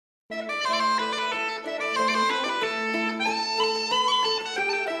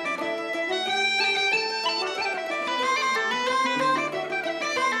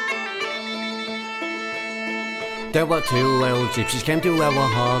There were two old gypsies came to our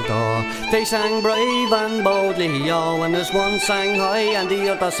hall door. They sang brave and boldly, oh, and as one sang high and the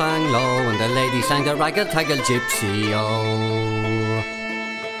other sang low, and the lady sang the Raggle Taggle Gypsy, oh.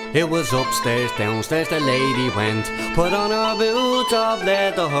 It was upstairs, downstairs the lady went, put on her boots of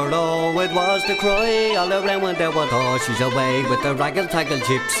leather, oh, it was the cry all around when there were doors. She's away with the Raggle Taggle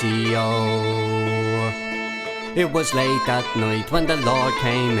Gypsy, oh. It was late that night when the Lord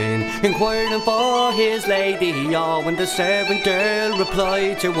came in, inquiring for his lady, oh, and the servant girl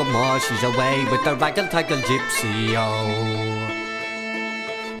replied to him, oh, she's away with the Raggle Taggle Gypsy, oh.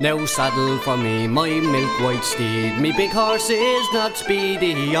 Now saddle for me my milk-white steed, me big horse is not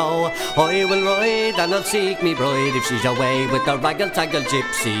speedy, oh. I will ride and I'll seek me bride if she's away with the Raggle Taggle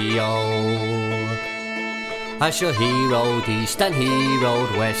Gypsy, oh. Asher he rode east and he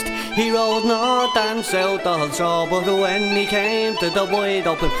rode west, he rode north and south also, but when he came to the wide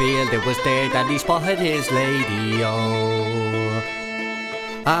open field, it was there that he spotted his lady, oh.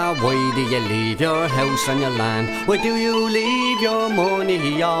 Ah, why do you leave your house and your land? Why do you leave your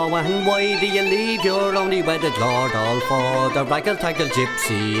money, oh? And why do you leave your only wedded lord all for the Raggle Taggle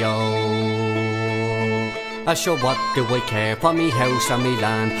Gypsy, oh? I sure what do I care for me house and me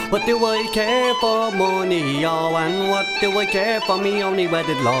land? What do I care for money, oh? And what do I care for me only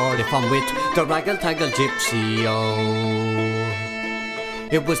wedded lord if I'm with the Raggle Taggle Gypsy, oh?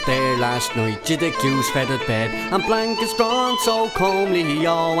 It was there last night, you the goose-feathered bed, and blankets drawn so comely,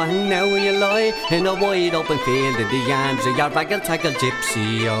 oh. And now you lie in a wide open field in the arms of your Raggle Taggle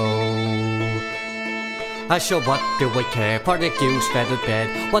Gypsy, oh. I sure what do I care for the goose-feathered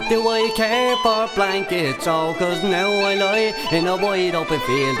bed? What do I care for blankets, oh? Cause now I lie in a wide open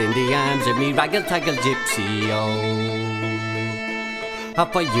field in the arms of me Raggle Taggle Gypsy, oh.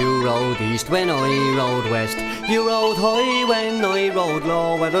 Up for you rode east when I rode west, you rode high when I rode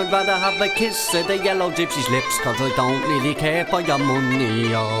low, and I'd rather have a kiss of the yellow gypsy's lips, cause I don't really care for your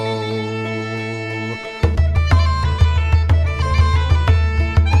money, oh.